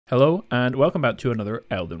Hello and welcome back to another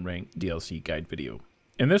Elden Ring DLC guide video.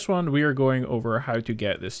 In this one we are going over how to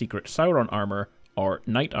get the secret Sauron armor or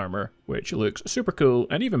Night Armour, which looks super cool,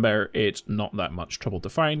 and even better, it's not that much trouble to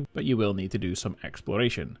find, but you will need to do some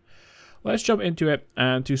exploration. Let's jump into it,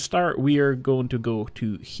 and to start we are going to go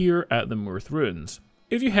to here at the Moorth ruins.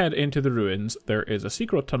 If you head into the ruins, there is a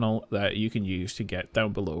secret tunnel that you can use to get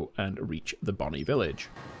down below and reach the Bonny village.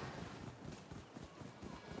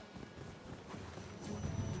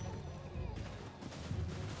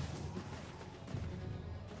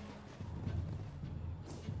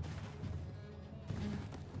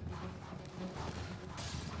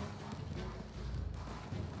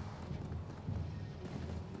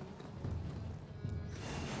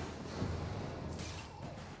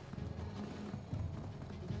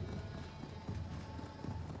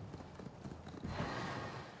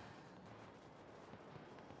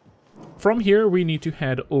 From here, we need to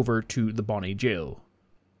head over to the Bonny Gaol.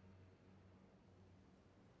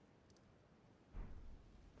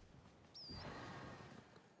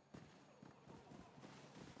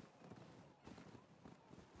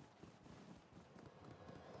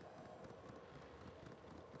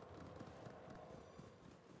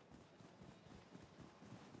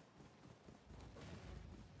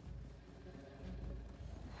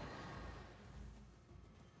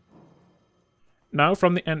 Now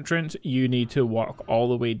from the entrance you need to walk all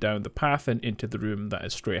the way down the path and into the room that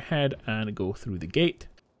is straight ahead and go through the gate.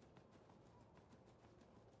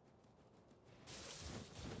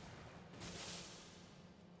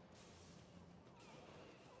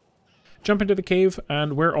 Jump into the cave,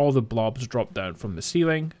 and where all the blobs drop down from the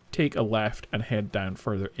ceiling, take a left and head down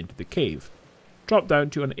further into the cave. Drop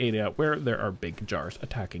down to an area where there are big jars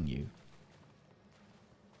attacking you.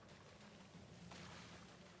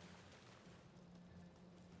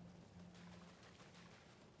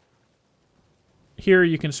 Here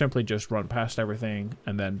you can simply just run past everything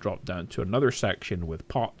and then drop down to another section with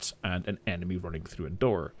pots and an enemy running through a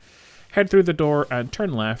door. Head through the door and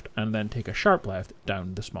turn left, and then take a sharp left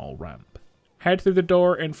down the small ramp. Head through the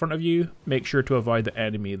door in front of you, make sure to avoid the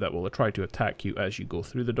enemy that will try to attack you as you go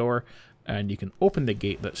through the door, and you can open the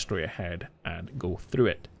gate that's straight ahead and go through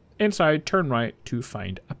it. Inside, turn right to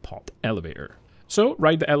find a pot elevator. So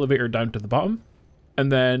ride the elevator down to the bottom.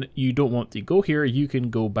 And then you don't want to go here, you can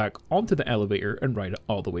go back onto the elevator and ride it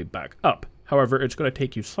all the way back up. However, it's going to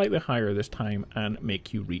take you slightly higher this time and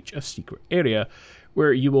make you reach a secret area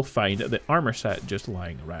where you will find the armor set just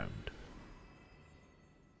lying around.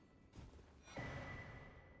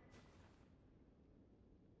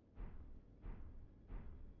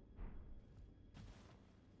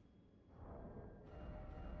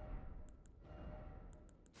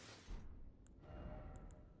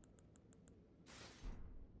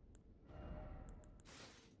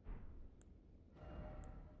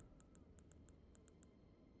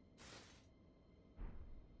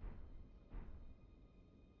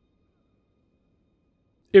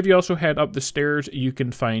 If you also head up the stairs, you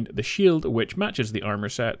can find the shield which matches the armor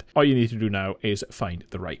set. All you need to do now is find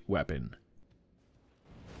the right weapon.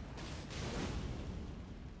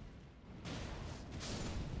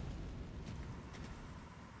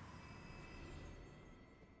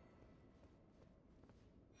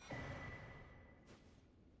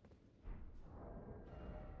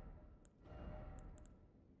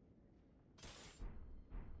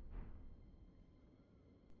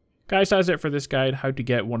 Guys, that's it for this guide, how to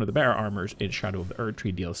get one of the better armors in Shadow of the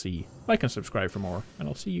Erdtree DLC. Like and subscribe for more, and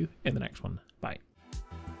I'll see you in the next one. Bye.